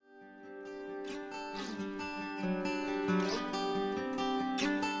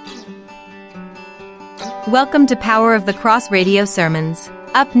Welcome to Power of the Cross Radio Sermons.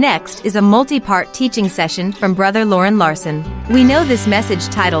 Up next is a multi-part teaching session from Brother Lauren Larson. We know this message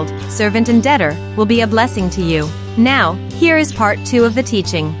titled, Servant and Debtor, will be a blessing to you. Now, here is part 2 of the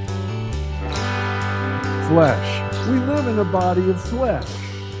teaching. Flesh. We live in a body of flesh.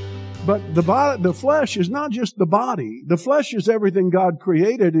 But the flesh is not just the body. The flesh is everything God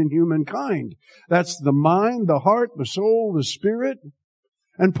created in humankind. That's the mind, the heart, the soul, the spirit.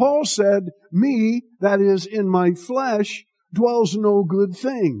 And Paul said, me, that is, in my flesh, dwells no good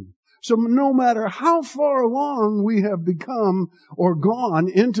thing. So no matter how far along we have become or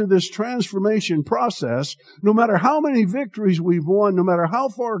gone into this transformation process, no matter how many victories we've won, no matter how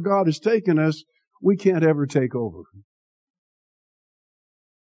far God has taken us, we can't ever take over.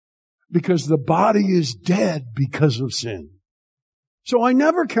 Because the body is dead because of sin. So I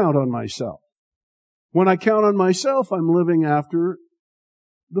never count on myself. When I count on myself, I'm living after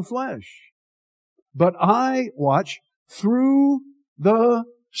the flesh. But I, watch, through the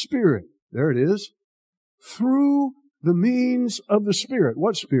Spirit. There it is. Through the means of the Spirit.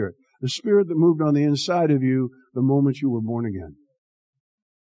 What Spirit? The Spirit that moved on the inside of you the moment you were born again.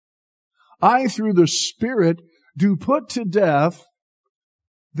 I, through the Spirit, do put to death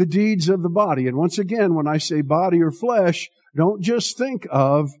the deeds of the body. And once again, when I say body or flesh, don't just think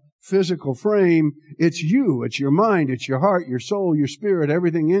of physical frame. It's you. It's your mind. It's your heart, your soul, your spirit,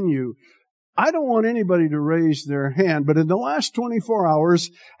 everything in you. I don't want anybody to raise their hand, but in the last 24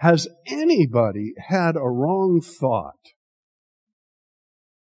 hours, has anybody had a wrong thought?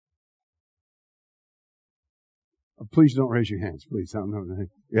 Please don't raise your hands, please.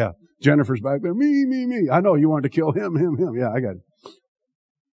 Yeah. Jennifer's back there. Me. I know you wanted to kill him. Yeah, I got it.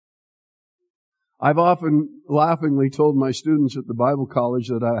 I've often laughingly told my students at the Bible college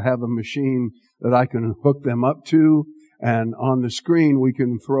that I have a machine that I can hook them up to, and on the screen we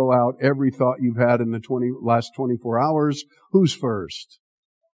can throw out every thought you've had in the last 24 hours. Who's first?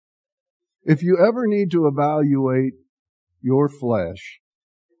 If you ever need to evaluate your flesh,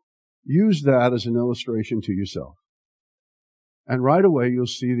 use that as an illustration to yourself. And right away you'll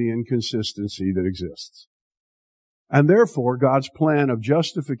see the inconsistency that exists. And therefore, God's plan of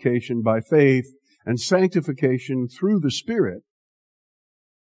justification by faith and sanctification through the Spirit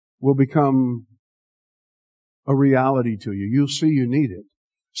will become a reality to you. You'll see you need it.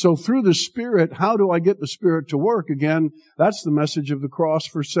 So through the Spirit, how do I get the Spirit to work? Again, that's the message of the cross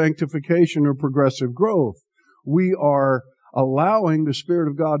for sanctification or progressive growth. We are allowing the Spirit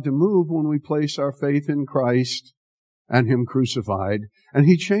of God to move when we place our faith in Christ and Him crucified, and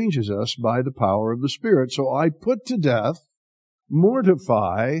He changes us by the power of the Spirit. So I put to death,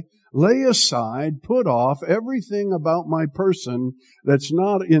 mortify, lay aside, put off everything about my person that's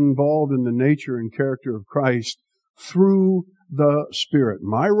not involved in the nature and character of Christ through the Spirit.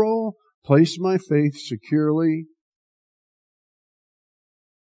 My role, place my faith securely,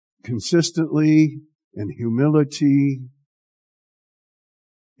 consistently, in humility,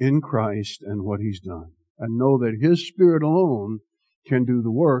 in Christ and what He's done. And know that His Spirit alone can do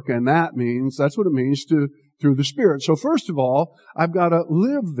the work. And that's what it means through the Spirit. So first of all, I've got to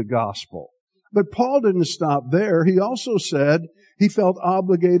live the gospel. But Paul didn't stop there. He also said he felt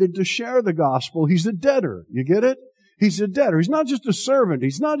obligated to share the gospel. He's a debtor. You get it? He's a debtor. He's not just a servant.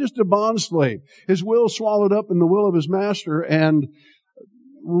 He's not just a bondslave. His will swallowed up in the will of his master and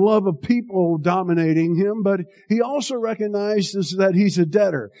love of people dominating him, but he also recognizes that he's a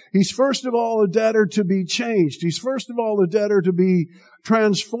debtor. He's first of all a debtor to be changed. He's first of all a debtor to be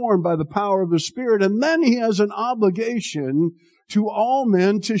transformed by the power of the Spirit. And then he has an obligation to all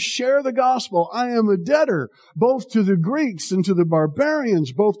men to share the gospel. I am a debtor, both to the Greeks and to the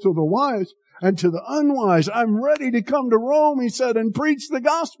barbarians, both to the wise and to the unwise. I'm ready to come to Rome, he said, and preach the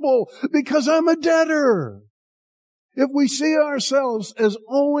gospel because I'm a debtor. If we see ourselves as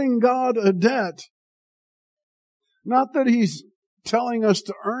owing God a debt, not that He's telling us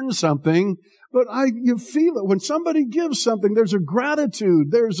to earn something, but you feel it. When somebody gives something, there's a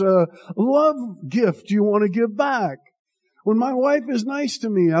gratitude, there's a love gift you want to give back. When my wife is nice to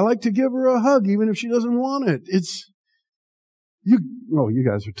me, I like to give her a hug, even if she doesn't want it. You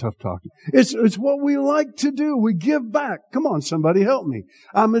guys are tough talking. It's what we like to do. We give back. Come on, somebody help me.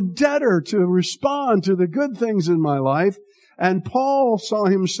 I'm a debtor to respond to the good things in my life. And Paul saw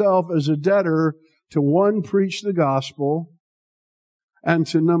himself as a debtor to, 1, preach the gospel, and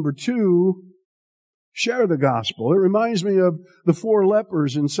to, number 2, share the gospel. It reminds me of the 4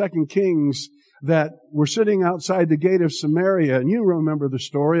 lepers in 2 Kings that were sitting outside the gate of Samaria, and you remember the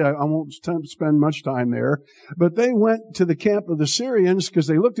story. I won't spend much time there. But they went to the camp of the Syrians because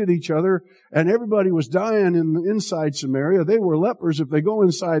they looked at each other, and everybody was dying inside Samaria. They were lepers. If they go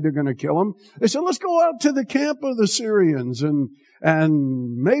inside, they're going to kill them. They said, let's go out to the camp of the Syrians,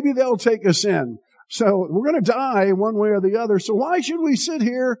 and maybe they'll take us in. So we're going to die one way or the other. So why should we sit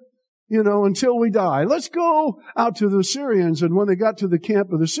here, until we die? Let's go out to the Syrians. And when they got to the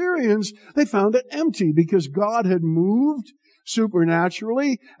camp of the Syrians, they found it empty because God had moved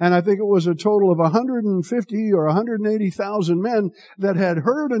supernaturally. And I think it was a total of 150 or 180,000 men that had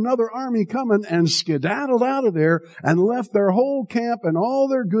heard another army coming and skedaddled out of there and left their whole camp and all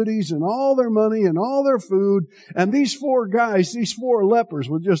their goodies and all their money and all their food. And these four guys, these four lepers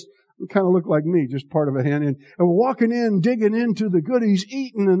would just kind of look like me, just part of a hand, and walking in, digging into the goodies,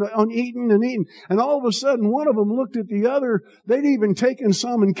 eating and eating. And all of a sudden, one of them looked at the other. They'd even taken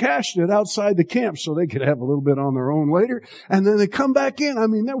some and cached it outside the camp so they could have a little bit on their own later. And then they come back in. I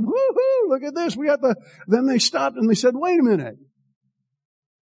mean, they're, woohoo, look at this. Then they stopped and they said, wait a minute.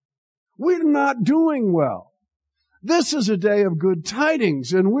 We're not doing well. This is a day of good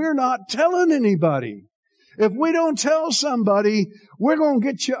tidings, and we're not telling anybody. If we don't tell somebody, we're going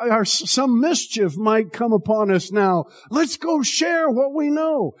to get some mischief might come upon us now. Let's go share what we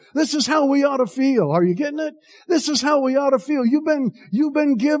know. This is how we ought to feel. Are you getting it? This is how we ought to feel. You've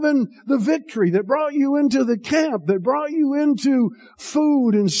been given the victory that brought you into the camp, that brought you into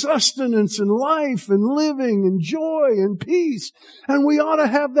food and sustenance and life and living and joy and peace. And we ought to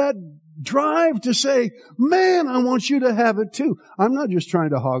have that drive to say, man, I want you to have it too. I'm not just trying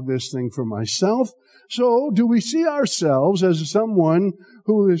to hog this thing for myself. So, do we see ourselves as someone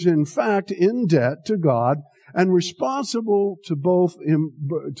who is in fact in debt to God and responsible to both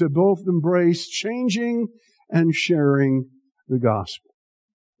embrace changing and sharing the gospel?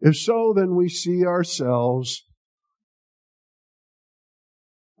 If so, then we see ourselves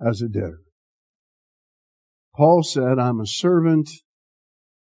as a debtor. Paul said, I'm a servant,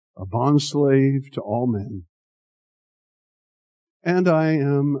 a bondslave to all men, and I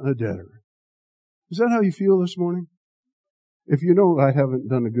am a debtor. Is that how you feel this morning? If you don't, I haven't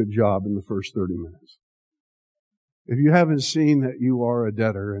done a good job in the first 30 minutes. If you haven't seen that you are a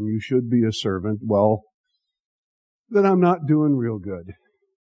debtor and you should be a servant, well, then I'm not doing real good.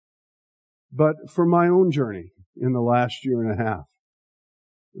 But for my own journey in the last year and a half,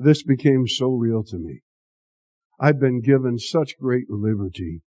 this became so real to me. I've been given such great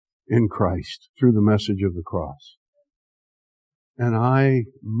liberty in Christ through the message of the cross. And I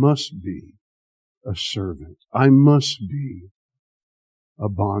must be a servant. I must be a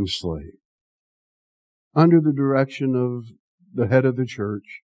bondslave. Under the direction of the head of the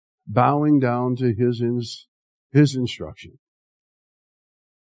church, bowing down to his instruction.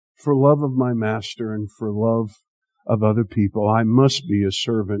 For love of my master and for love of other people, I must be a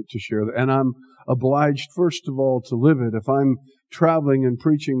servant to share that. And I'm obliged, first of all, to live it. If I'm traveling and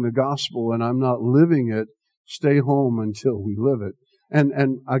preaching the gospel and I'm not living it, stay home until we live it.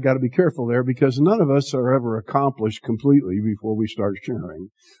 And I got to be careful there because none of us are ever accomplished completely before we start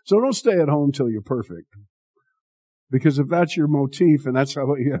sharing. So don't stay at home till you're perfect. Because if that's your motif and that's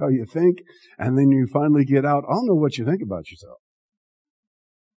how you think, and then you finally get out, I'll know what you think about yourself.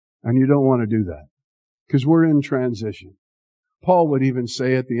 And you don't want to do that because we're in transition. Paul would even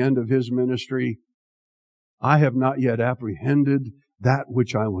say at the end of his ministry, I have not yet apprehended that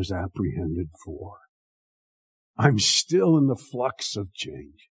which I was apprehended for. I'm still in the flux of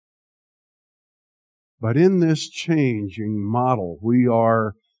change. But in this changing model, we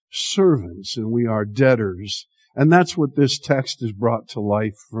are servants and we are debtors. And that's what this text has brought to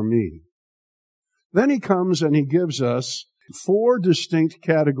life for me. Then he comes and he gives us 4 distinct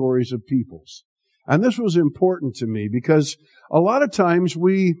categories of peoples. And this was important to me because a lot of times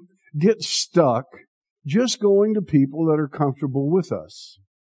we get stuck just going to people that are comfortable with us.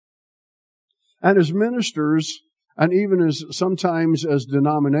 And as ministers, and even as sometimes as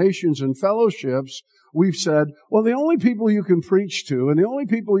denominations and fellowships, we've said, well, the only people you can preach to and the only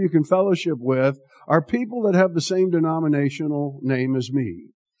people you can fellowship with are people that have the same denominational name as me.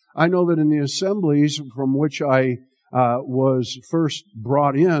 I know that in the assemblies from which I was first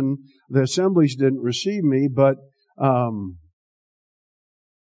brought in, the assemblies didn't receive me, but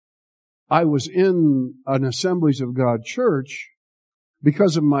I was in an Assemblies of God church.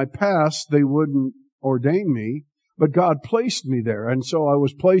 Because of my past, they wouldn't ordain me, but God placed me there. And so I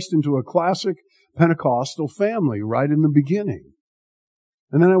was placed into a classic Pentecostal family right in the beginning.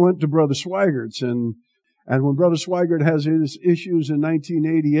 And then I went to Brother Swiggert's, and when Brother Swigert has his issues in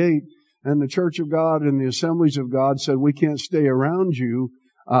 1988, and the Church of God and the Assemblies of God said, we can't stay around you,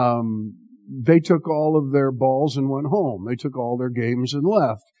 they took all of their balls and went home. They took all their games and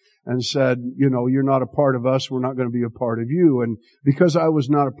left and said, you're not a part of us. We're not going to be a part of you. And because I was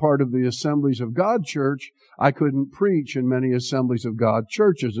not a part of the Assemblies of God church, I couldn't preach in many Assemblies of God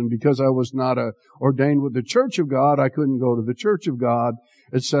churches. And because I was not ordained with the Church of God, I couldn't go to the Church of God,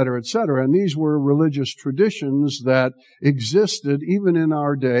 et cetera, et cetera. And these were religious traditions that existed even in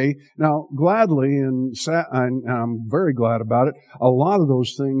our day. Now, gladly, and I'm very glad about it, a lot of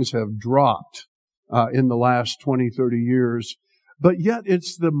those things have dropped in the last 20, 30 years. But yet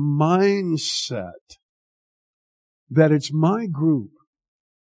it's the mindset that it's my group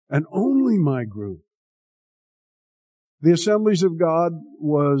and only my group. The Assemblies of God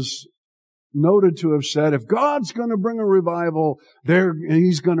was noted to have said, if God's going to bring a revival,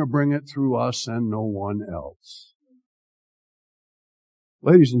 He's going to bring it through us and no one else.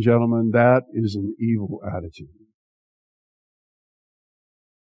 Ladies and gentlemen, that is an evil attitude.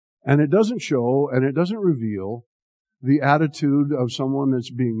 And it doesn't show and it doesn't reveal the attitude of someone that's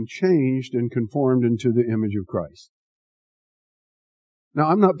being changed and conformed into the image of Christ. Now,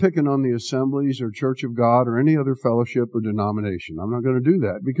 I'm not picking on the Assemblies or Church of God or any other fellowship or denomination. I'm not going to do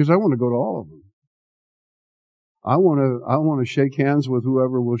that because I want to go to all of them. I want to shake hands with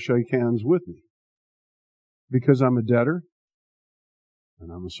whoever will shake hands with me because I'm a debtor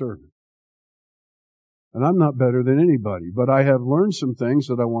and I'm a servant. And I'm not better than anybody, but I have learned some things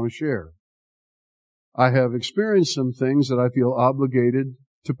that I want to share. I have experienced some things that I feel obligated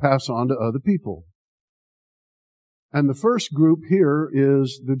to pass on to other people. And the first group here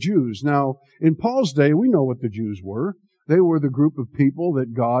is the Jews. Now, in Paul's day, we know what the Jews were. They were the group of people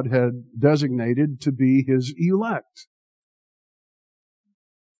that God had designated to be His elect.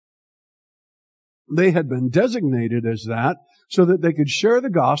 They had been designated as that so that they could share the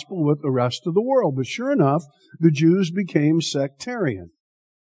gospel with the rest of the world. But sure enough, the Jews became sectarian.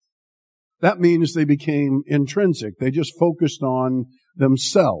 That means they became intrinsic. They just focused on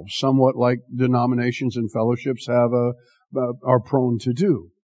themselves, somewhat like denominations and fellowships are prone to do.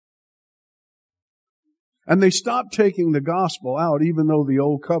 And they stopped taking the gospel out, even though the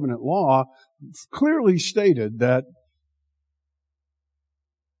Old Covenant law clearly stated that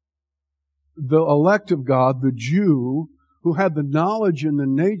the elect of God, the Jew, who had the knowledge and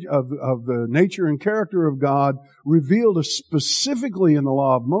of the nature and character of God revealed specifically in the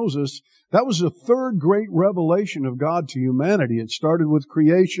law of Moses, that was the third great revelation of God to humanity. It started with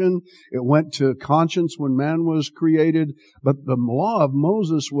creation. It went to conscience when man was created. But the law of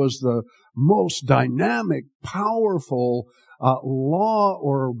Moses was the most dynamic, powerful law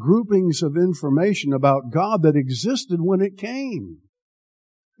or groupings of information about God that existed when it came.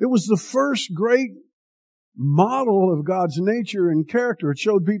 It was the first great model of God's nature and character. It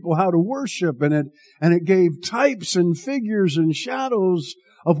showed people how to worship, and it gave types and figures and shadows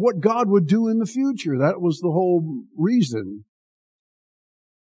of what God would do in the future. That was the whole reason.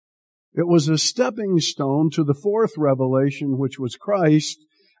 It was a stepping stone to the fourth revelation, which was Christ,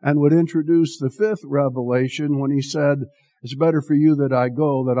 and would introduce the fifth revelation when He said, it's better for you that I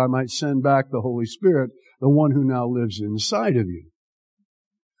go, that I might send back the Holy Spirit, the one who now lives inside of you.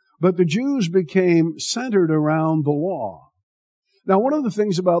 But the Jews became centered around the law. Now, one of the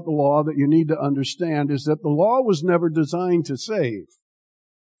things about the law that you need to understand is that the law was never designed to save.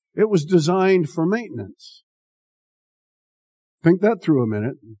 It was designed for maintenance. Think that through a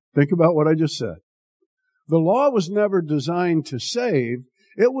minute. Think about what I just said. The law was never designed to save.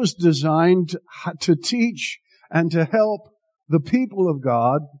 It was designed to teach and to help the people of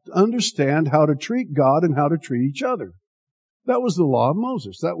God understand how to treat God and how to treat each other. That was the law of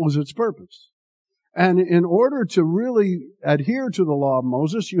Moses. That was its purpose. And in order to really adhere to the law of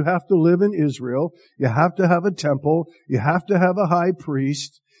Moses, you have to live in Israel. You have to have a temple. You have to have a high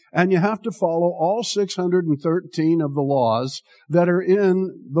priest. And you have to follow all 613 of the laws that are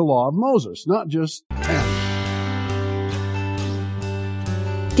in the law of Moses, not just 10.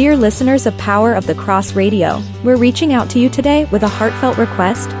 Dear listeners of Power of the Cross Radio, we're reaching out to you today with a heartfelt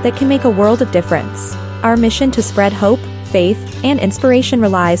request that can make a world of difference. Our mission to spread hope, faith, and inspiration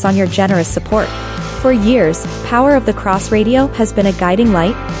relies on your generous support. For years, Power of the Cross Radio has been a guiding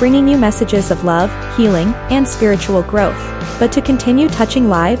light, bringing you messages of love, healing, and spiritual growth. But to continue touching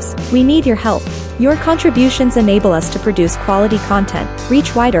lives, we need your help. Your contributions enable us to produce quality content,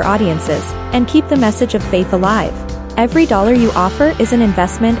 reach wider audiences, and keep the message of faith alive. Every dollar you offer is an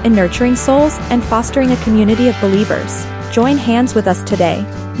investment in nurturing souls and fostering a community of believers. Join hands with us today.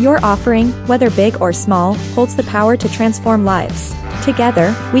 Your offering, whether big or small, holds the power to transform lives.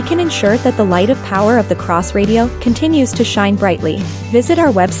 Together, we can ensure that the light of power of the Cross Radio continues to shine brightly. Visit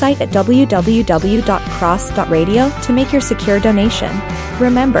our website at www.cross.radio to make your secure donation.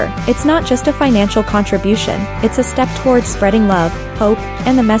 Remember, it's not just a financial contribution, it's a step towards spreading love, hope,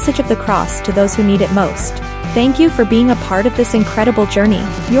 and the message of the cross to those who need it most. Thank you for being a part of this incredible journey.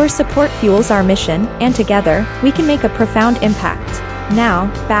 Your support fuels our mission, and together, we can make a profound impact. Now,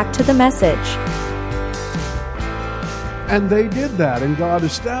 back to the message. And they did that, and God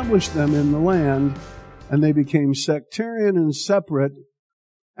established them in the land, and they became sectarian and separate.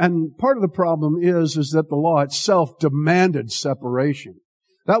 And part of the problem is that the law itself demanded separation.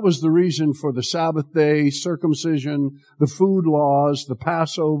 That was the reason for the Sabbath day, circumcision, the food laws, the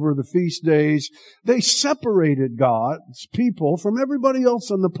Passover, the feast days. They separated God's people from everybody else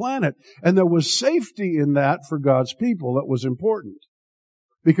on the planet. And there was safety in that for God's people that was important.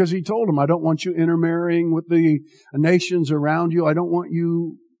 Because He told them, I don't want you intermarrying with the nations around you. I don't want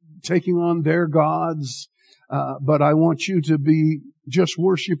you taking on their gods. But I want you to be just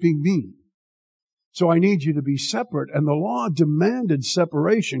worshiping me. So I need you to be separate. And the law demanded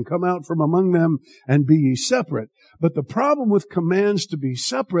separation. Come out from among them and be ye separate. But the problem with commands to be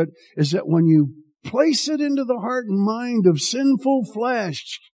separate is that when you place it into the heart and mind of sinful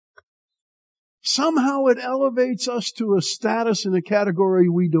flesh, somehow it elevates us to a status in a category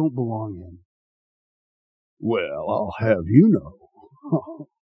we don't belong in. Well, I'll have you know,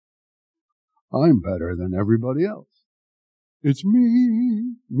 I'm better than everybody else. It's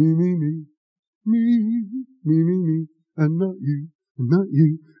me, and not you, and not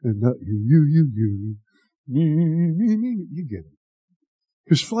you, and not you. Me. You get it.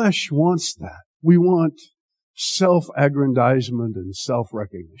 Because flesh wants that. We want self-aggrandizement and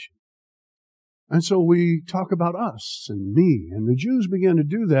self-recognition. And so we talk about us and me. And the Jews began to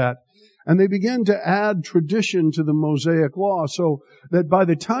do that. And they began to add tradition to the Mosaic law, so that by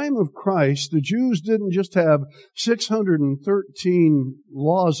the time of Christ, the Jews didn't just have 613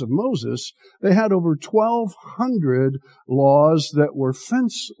 laws of Moses. They had over 1,200 laws that were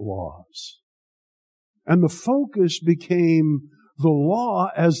fence laws. And the focus became the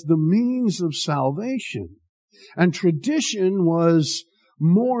law as the means of salvation. And tradition was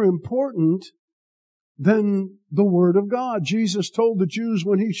more important than the Word of God. Jesus told the Jews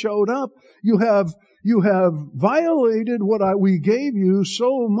when He showed up, you have violated what we gave you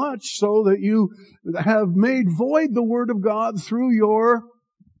so much so that you have made void the Word of God through your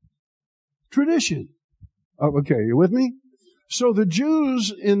tradition. Okay, you with me? So the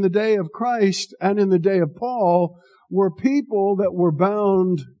Jews in the day of Christ and in the day of Paul were people that were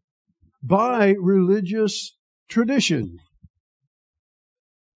bound by religious tradition.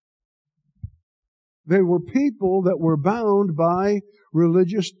 They were people that were bound by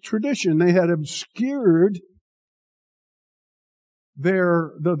religious tradition. They had obscured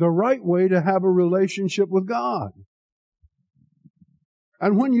the right way to have a relationship with God.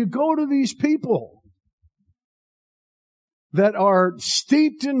 And when you go to these people that are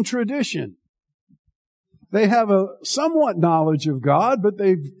steeped in tradition, they have a somewhat knowledge of God, but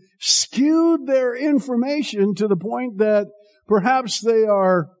they've skewed their information to the point that perhaps they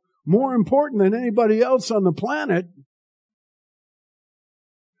are more important than anybody else on the planet.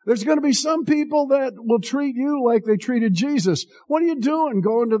 There's going to be some people that will treat you like they treated Jesus. What are you doing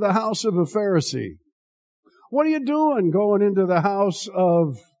going to the house of a Pharisee? What are you doing going into the house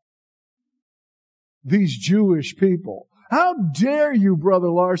of these Jewish people? How dare you,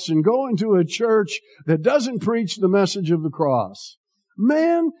 Brother Larson, go into a church that doesn't preach the message of the cross?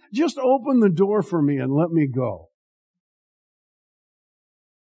 Man, just open the door for me and let me go.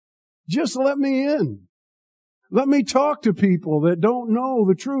 Just let me in. Let me talk to people that don't know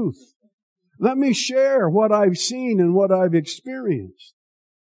the truth. Let me share what I've seen and what I've experienced.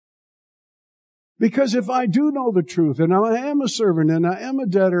 Because if I do know the truth, and I am a servant and I am a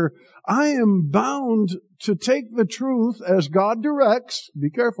debtor, I am bound to take the truth as God directs. Be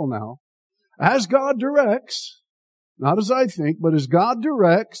careful now. As God directs, not as I think, but as God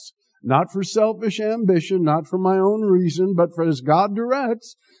directs, not for selfish ambition, not for my own reason, but for as God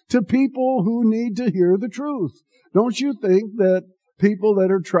directs, to people who need to hear the truth. Don't you think that people that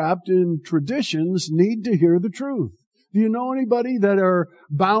are trapped in traditions need to hear the truth? Do you know anybody that are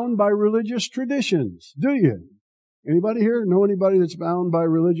bound by religious traditions? Do you? Anybody here know anybody that's bound by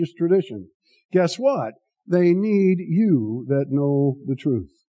religious tradition? Guess what? They need you that know the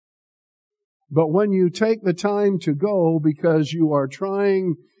truth. But when you take the time to go because you are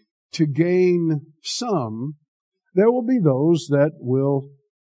trying to gain some, there will be those that will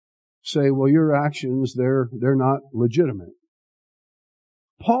say, well, your actions, they're not legitimate.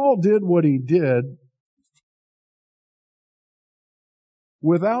 Paul did what he did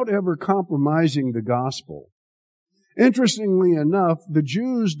without ever compromising the gospel. Interestingly enough, the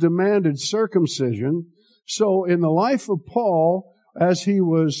Jews demanded circumcision. So in the life of Paul, as he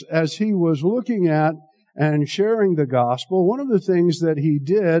was looking at and sharing the gospel, one of the things that he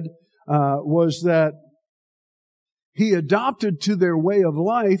did was that he adopted to their way of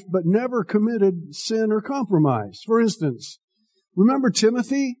life, but never committed sin or compromise. For instance, remember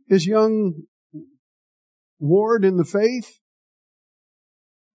Timothy, his young ward in the faith?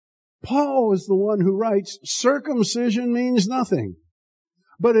 Paul is the one who writes, circumcision means nothing.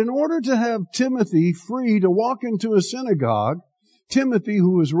 But in order to have Timothy free to walk into a synagogue, Timothy,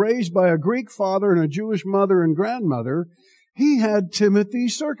 who was raised by a Greek father and a Jewish mother and grandmother, he had Timothy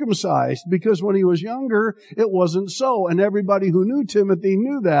circumcised, because when he was younger, it wasn't so. And everybody who knew Timothy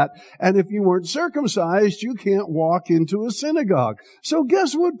knew that. And if you weren't circumcised, you can't walk into a synagogue. So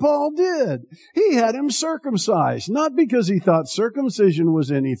guess what Paul did? He had him circumcised. Not because he thought circumcision was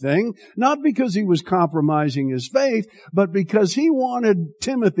anything, not because he was compromising his faith, but because he wanted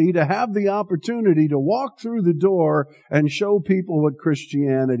Timothy to have the opportunity to walk through the door and show people what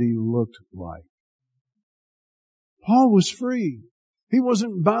Christianity looked like. Paul was free. He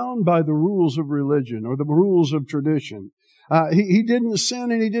wasn't bound by the rules of religion or the rules of tradition. He didn't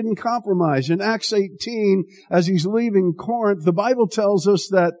sin and he didn't compromise. In Acts 18, as he's leaving Corinth, the Bible tells us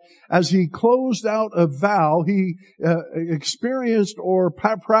that as he closed out a vow, he experienced or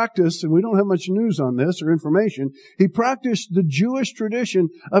practiced, and we don't have much news on this or information, he practiced the Jewish tradition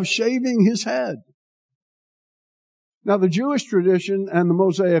of shaving his head. Now, the Jewish tradition and the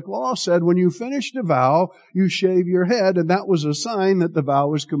Mosaic law said when you finished a vow, you shave your head, and that was a sign that the vow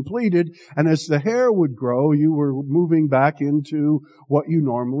was completed. And as the hair would grow, you were moving back into what you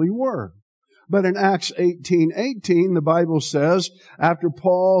normally were. But in Acts 18:18, the Bible says, after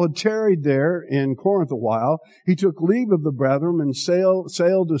Paul had tarried there in Corinth a while, he took leave of the brethren and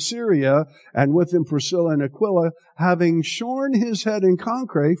sailed to Syria, and with him Priscilla and Aquila, having shorn his head in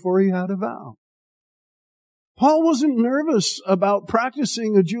concrete, for he had a vow. Paul wasn't nervous about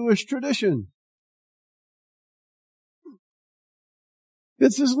practicing a Jewish tradition.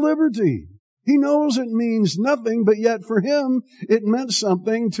 It's his liberty. He knows it means nothing, but yet for him, it meant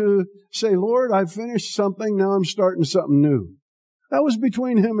something to say, Lord, I've finished something, now I'm starting something new. That was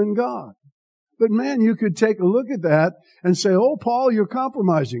between him and God. But man, you could take a look at that and say, oh, Paul, you're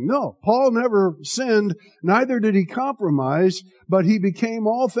compromising. No, Paul never sinned, neither did he compromise, but he became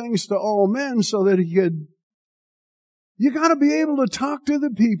all things to all men so that he could. You got to be able to talk to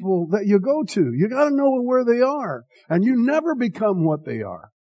the people that you go to. You got to know where they are. And you never become what they are.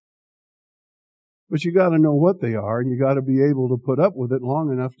 But you got to know what they are, and you got to be able to put up with it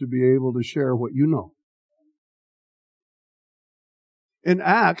long enough to be able to share what you know. In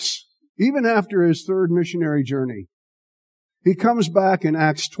Acts, even after his third missionary journey, he comes back in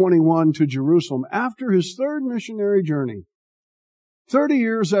Acts 21 to Jerusalem after his third missionary journey, 30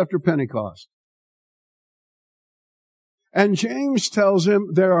 years after Pentecost. And James tells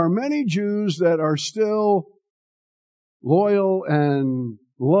him there are many Jews that are still loyal and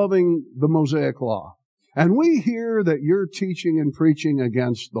loving the Mosaic law. And we hear that you're teaching and preaching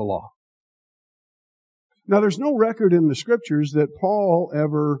against the law. Now, there's no record in the scriptures that Paul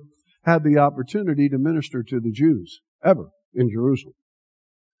ever had the opportunity to minister to the Jews, ever, in Jerusalem.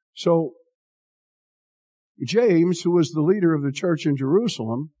 So, James, who was the leader of the church in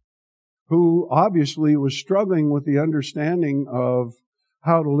Jerusalem, who obviously was struggling with the understanding of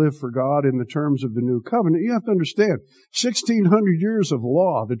how to live for God in the terms of the new covenant. You have to understand, 1,600 years of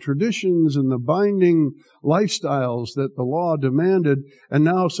law, the traditions and the binding lifestyles that the law demanded, and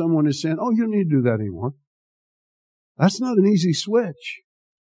now someone is saying, oh, you don't need to do that anymore. That's not an easy switch.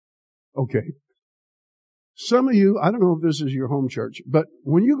 Okay. Some of you, I don't know if this is your home church, but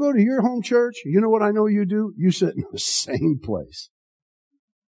when you go to your home church, you know what I know you do? You sit in the same place.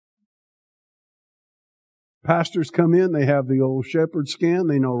 Pastors come in, they have the old shepherd scan,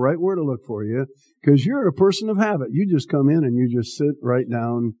 they know right where to look for you, because you're a person of habit. You just come in and you just sit right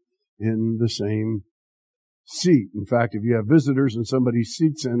down in the same seat. In fact, if you have visitors and somebody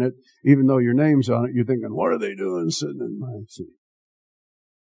seats in it, even though your name's on it, you're thinking, what are they doing sitting in my seat?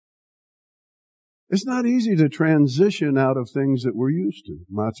 It's not easy to transition out of things that we're used to.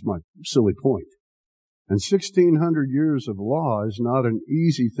 That's my silly point. And 1,600 years of law is not an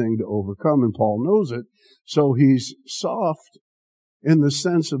easy thing to overcome, and Paul knows it. So he's soft in the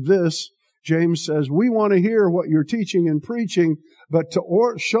sense of this. James says, we want to hear what you're teaching and preaching, but to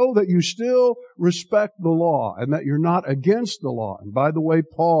show that you still respect the law and that you're not against the law. And by the way,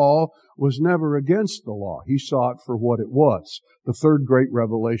 Paul was never against the law. He saw it for what it was, the third great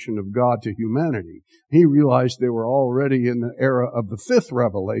revelation of God to humanity. He realized they were already in the era of the fifth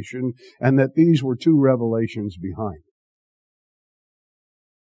revelation and that these were two revelations behind.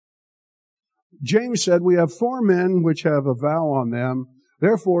 James said, we have 4 men which have a vow on them.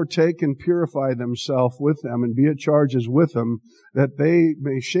 Therefore take and purify themselves with them, and be at charges with them, that they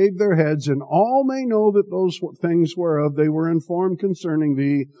may shave their heads, and all may know that those things whereof they were informed concerning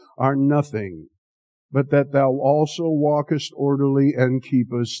thee are nothing, but that thou also walkest orderly and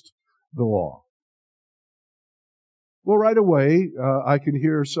keepest the law. Well, right away, I can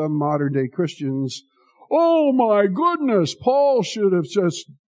hear some modern-day Christians, oh my goodness, Paul should have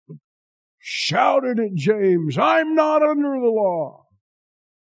just shouted at James, I'm not under the law.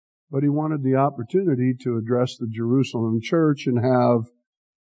 But he wanted the opportunity to address the Jerusalem church and have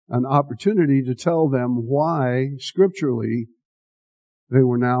an opportunity to tell them why, scripturally, they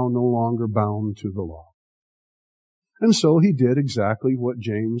were now no longer bound to the law. And so he did exactly what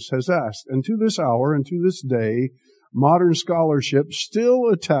James has asked. And to this hour and to this day, modern scholarship still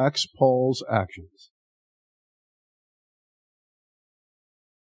attacks Paul's actions.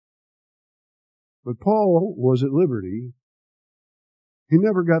 But Paul was at liberty. He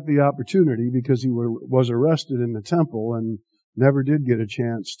never got the opportunity because he was arrested in the temple and never did get a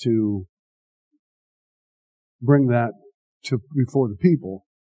chance to bring that before the people.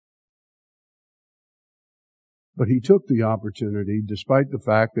 But he took the opportunity despite the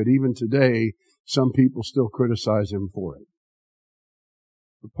fact that even today some people still criticize him for it.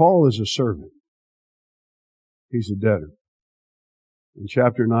 But Paul is a servant. He's a debtor. In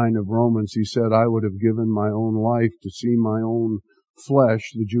chapter 9 of Romans, he said, I would have given my own life to see my own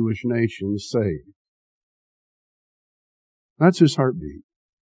flesh, the Jewish nation, saved. That's his heartbeat.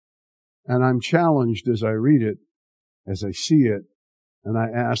 And I'm challenged as I read it, as I see it, and I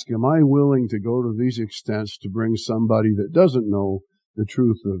ask, am I willing to go to these extents to bring somebody that doesn't know the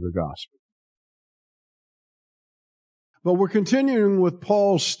truth of the gospel? But we're continuing with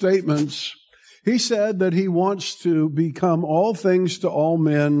Paul's statements. He said that he wants to become all things to all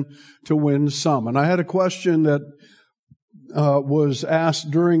men to win some. And I had a question that was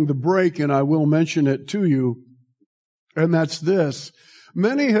asked during the break, and I will mention it to you, and that's this.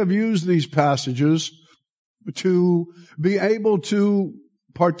 Many have used these passages to be able to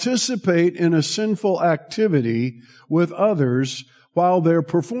participate in a sinful activity with others while they're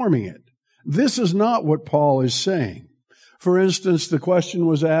performing it. This is not what Paul is saying. For instance, the question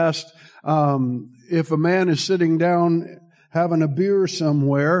was asked, if a man is sitting down having a beer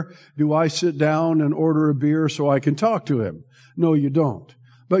somewhere, do I sit down and order a beer so I can talk to him? No, you don't.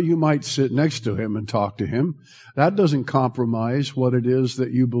 But you might sit next to him and talk to him. That doesn't compromise what it is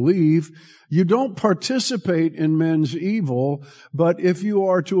that you believe. You don't participate in men's evil, but if you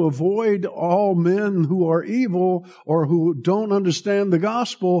are to avoid all men who are evil or who don't understand the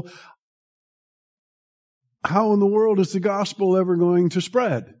gospel, how in the world is the gospel ever going to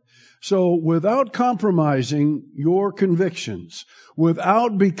spread? So without compromising your convictions,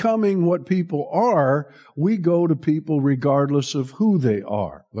 without becoming what people are, we go to people regardless of who they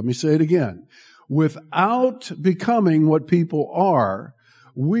are. Let me say it again. Without becoming what people are,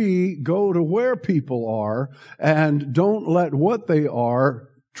 we go to where people are and don't let what they are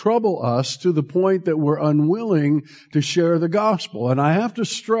trouble us to the point that we're unwilling to share the gospel. And I have to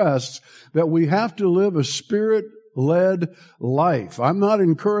stress that we have to live a Spirit-led life. I'm not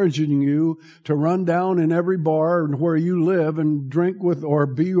encouraging you to run down in every bar where you live and drink with or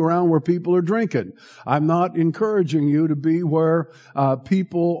be around where people are drinking. I'm not encouraging you to be where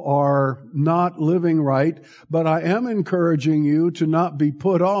people are not living right, but I am encouraging you to not be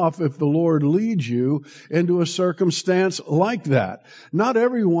put off if the Lord leads you into a circumstance like that. Not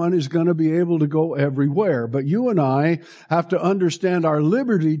everyone is going to be able to go everywhere, but you and I have to understand our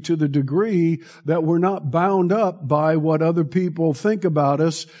liberty to the degree that we're not bound up by what other people think about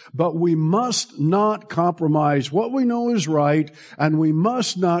us, but we must not compromise what we know is right, and we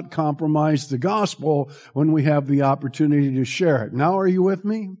must not compromise the gospel when we have the opportunity to share it. Now, are you with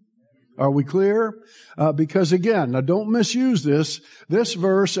me? Are we clear? Because again, now don't misuse this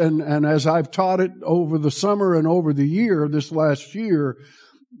verse, and as I've taught it over the summer and over the year, this last year,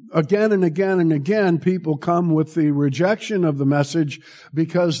 again and again and again, people come with the rejection of the message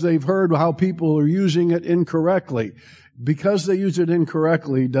because they've heard how people are using it incorrectly. Because they use it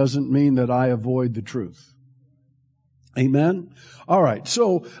incorrectly doesn't mean that I avoid the truth. Amen? All right,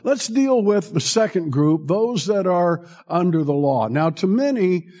 so let's deal with the second group, those that are under the law. Now, to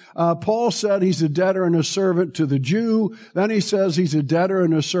many, Paul said he's a debtor and a servant to the Jew. Then he says he's a debtor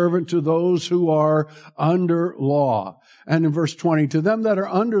and a servant to those who are under law. And in verse 20, to them that are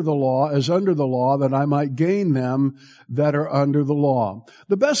under the law, as under the law, that I might gain them that are under the law.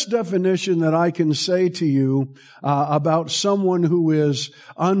 The best definition that I can say to you about someone who is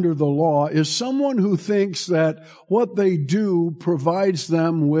under the law is someone who thinks that what they do provides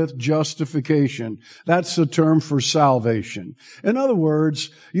them with justification. That's the term for salvation. In other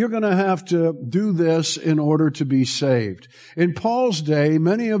words, you're going to have to do this in order to be saved. In Paul's day,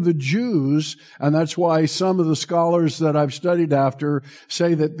 many of the Jews, and that's why some of the scholars that I've studied after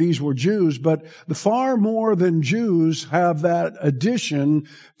say that these were Jews, but the far more than Jews have that addition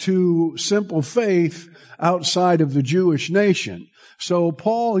to simple faith outside of the Jewish nation. So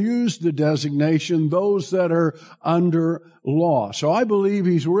Paul used the designation, those that are under law. So I believe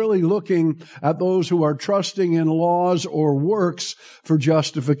he's really looking at those who are trusting in laws or works for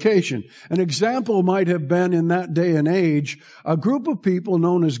justification. An example might have been in that day and age, a group of people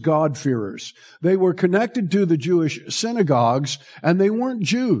known as God-fearers. They were connected to the Jewish synagogues, and they weren't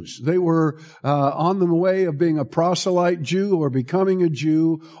Jews. They were on the way of being a proselyte Jew or becoming a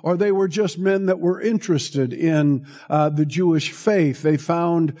Jew, or they were just men that were interested in the Jewish faith. They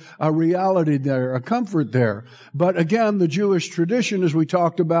found a reality there, a comfort there. But again, the Jewish tradition, as we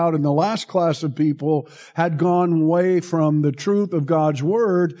talked about in the last class of people, had gone away from the truth of God's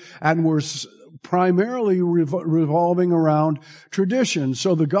Word and were primarily revolving around tradition.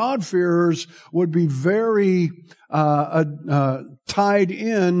 So the God-fearers would be very tied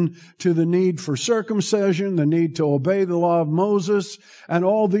in to the need for circumcision, the need to obey the law of Moses, and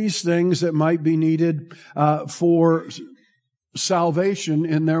all these things that might be needed for salvation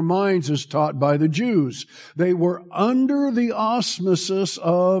in their minds as taught by the Jews. They were under the auspices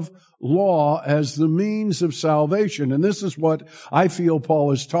of law as the means of salvation. And this is what I feel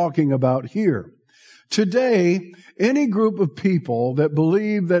Paul is talking about here. Today, any group of people that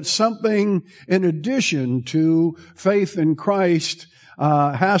believe that something in addition to faith in Christ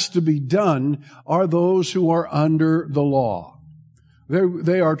has to be done are those who are under the law.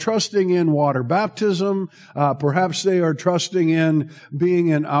 They are trusting in water baptism. Perhaps they are trusting in being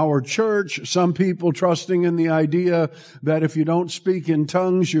in our church. Some people trusting in the idea that if you don't speak in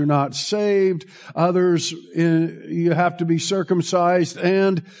tongues, you're not saved. Others, you have to be circumcised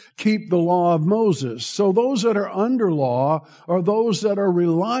and keep the law of Moses. So those that are under law are those that are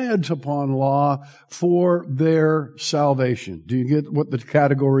reliant upon law for their salvation. Do you get what the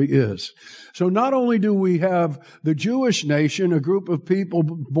category is? So not only do we have the Jewish nation, a group of people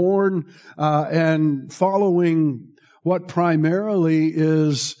born and following what primarily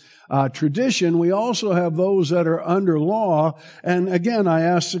is tradition, we also have those that are under law. And again, I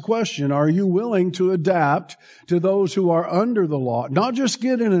ask the question, are you willing to adapt to those who are under the law? Not just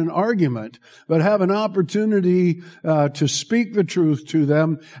get in an argument, but have an opportunity to speak the truth to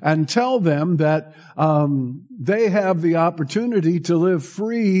them and tell them that they have the opportunity to live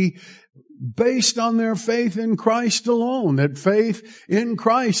free based on their faith in Christ alone, that faith in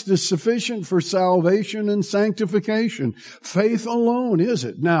Christ is sufficient for salvation and sanctification. Faith alone is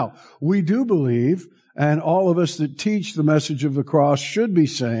it. Now, we do believe, and all of us that teach the message of the cross should be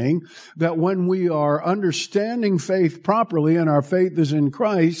saying, that when we are understanding faith properly and our faith is in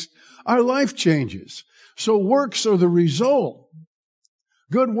Christ, our life changes. So works are the result.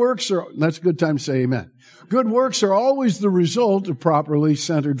 Good works are, that's a good time to say amen. Good works are always the result of properly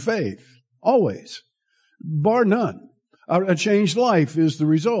centered faith. Always. Bar none. A changed life is the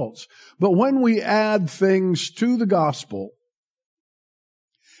results. But when we add things to the gospel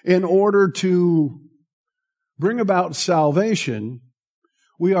in order to bring about salvation,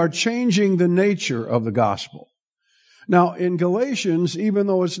 we are changing the nature of the gospel. Now, in Galatians, even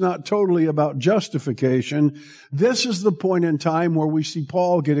though it's not totally about justification, this is the point in time where we see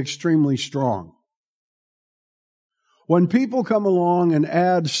Paul get extremely strong. When people come along and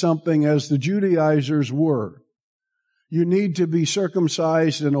add something, as the Judaizers were, you need to be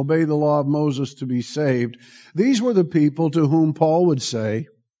circumcised and obey the law of Moses to be saved. These were the people to whom Paul would say,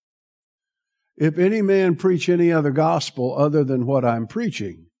 if any man preach any other gospel other than what I'm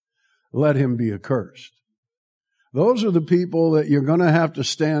preaching, let him be accursed. Those are the people that you're going to have to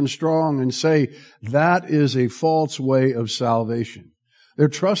stand strong and say, that is a false way of salvation. They're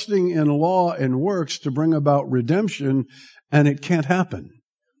trusting in law and works to bring about redemption, and it can't happen.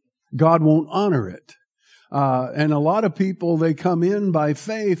 God won't honor it. And a lot of people, they come in by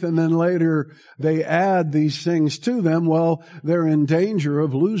faith, and then later they add these things to them. Well, they're in danger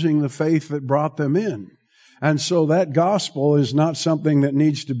of losing the faith that brought them in. And so that gospel is not something that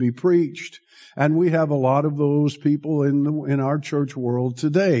needs to be preached. And we have a lot of those people in our church world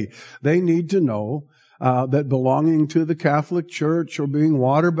today. They need to know that belonging to the Catholic Church or being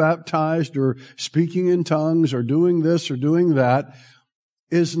water baptized or speaking in tongues or doing this or doing that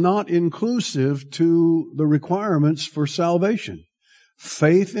is not inclusive to the requirements for salvation.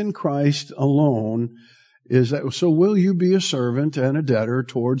 Faith in Christ alone is that. So will you be a servant and a debtor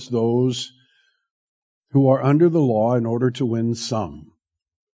towards those who are under the law in order to win some?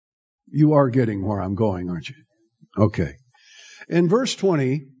 You are getting where I'm going, aren't you? Okay. In verse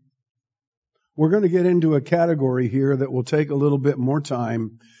 20, we're going to get into a category here that will take a little bit more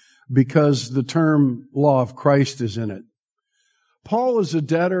time because the term law of Christ is in it. Paul is a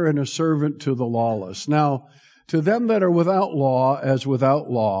debtor and a servant to the lawless. Now, to them that are without law as without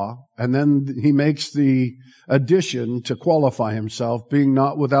law, and then he makes the addition to qualify himself, being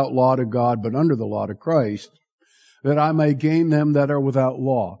not without law to God, but under the law to Christ, that I may gain them that are without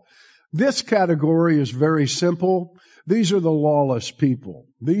law. This category is very simple. These are the lawless people.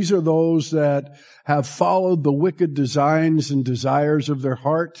 These are those that have followed the wicked designs and desires of their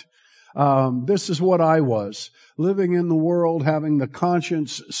heart. This is what I was, living in the world, having the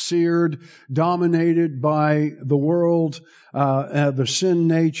conscience seared, dominated by the world, the sin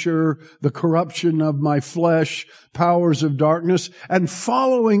nature, the corruption of my flesh, powers of darkness, and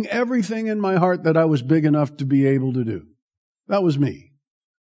following everything in my heart that I was big enough to be able to do. That was me.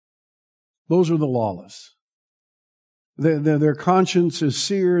 Those are the lawless. Their conscience is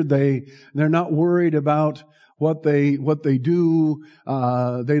seared. They're not worried about what they do.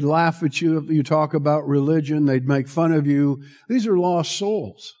 They laugh at you if you talk about religion. They'd make fun of you. These are lost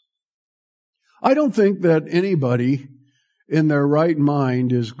souls. I don't think that anybody in their right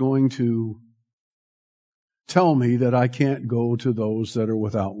mind is going to tell me that I can't go to those that are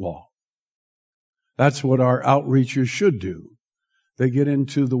without law. That's what our outreachers should do. They get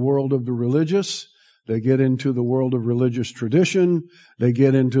into the world of the religious. They get into the world of religious tradition. They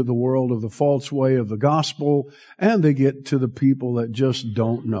get into the world of the false way of the gospel. And they get to the people that just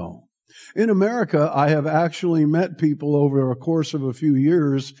don't know. In America, I have actually met people over a course of a few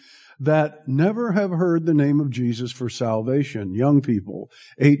years that never have heard the name of Jesus for salvation. Young people,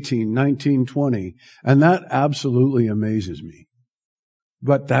 18, 19, 20. And that absolutely amazes me.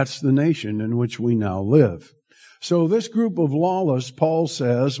 But that's the nation in which we now live. So this group of lawless, Paul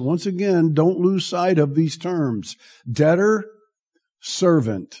says, once again, don't lose sight of these terms. Debtor,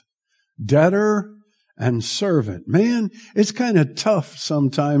 servant. Debtor and servant. Man, it's kind of tough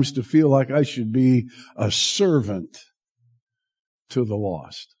sometimes to feel like I should be a servant to the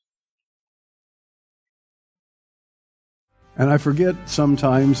lost. And I forget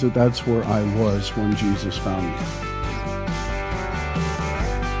sometimes that that's where I was when Jesus found me.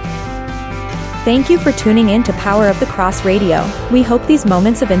 Thank you for tuning in to Power of the Cross Radio. We hope these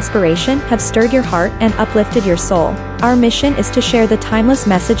moments of inspiration have stirred your heart and uplifted your soul. Our mission is to share the timeless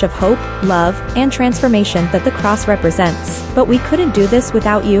message of hope, love, and transformation that the cross represents. But we couldn't do this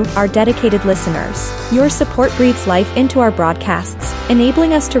without you, our dedicated listeners. Your support breathes life into our broadcasts,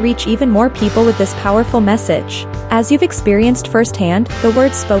 enabling us to reach even more people with this powerful message. As you've experienced firsthand, the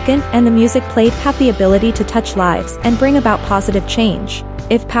words spoken and the music played have the ability to touch lives and bring about positive change.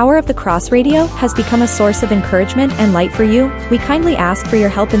 If Power of the Cross Radio has become a source of encouragement and light for you, we kindly ask for your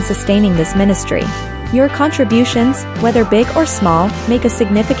help in sustaining this ministry. Your contributions, whether big or small, make a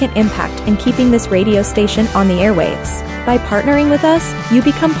significant impact in keeping this radio station on the airwaves. By partnering with us, you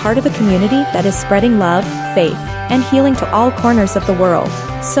become part of a community that is spreading love, faith, and healing to all corners of the world.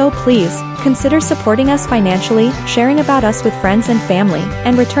 So please, consider supporting us financially, sharing about us with friends and family,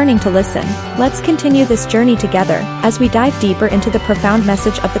 and returning to listen. Let's continue this journey together as we dive deeper into the profound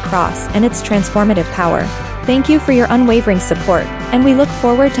message of the cross and its transformative power. Thank you for your unwavering support, and we look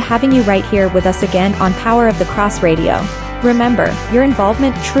forward to having you right here with us again on Power of the Cross Radio. Remember, your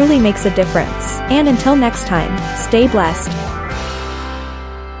involvement truly makes a difference. And until next time, stay blessed.